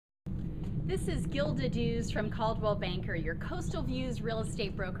This is Gilda from Caldwell Banker, your Coastal Views real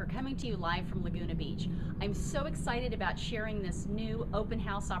estate broker, coming to you live from Laguna Beach. I'm so excited about sharing this new open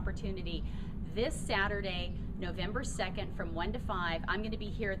house opportunity. This Saturday, November 2nd from 1 to 5, I'm going to be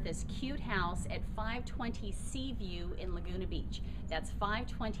here at this cute house at 520 Seaview in Laguna Beach. That's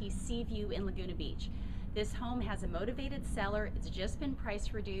 520 Seaview in Laguna Beach. This home has a motivated seller. It's just been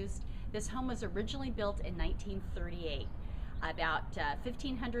price reduced. This home was originally built in 1938. About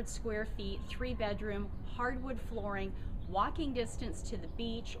 1,500 square feet, 3-bedroom, hardwood flooring, walking distance to the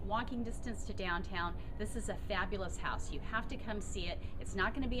beach, walking distance to downtown. This is a fabulous house. You have to come see it. It's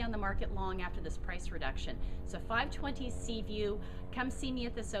not going to be on the market long after this price reduction. So 520 Seaview, come see me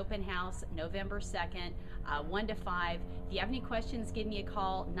at this open house November 2nd, 1 to 5. If you have any questions, give me a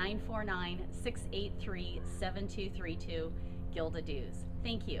call, 949-683-7232, Gilda Dues.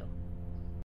 Thank you.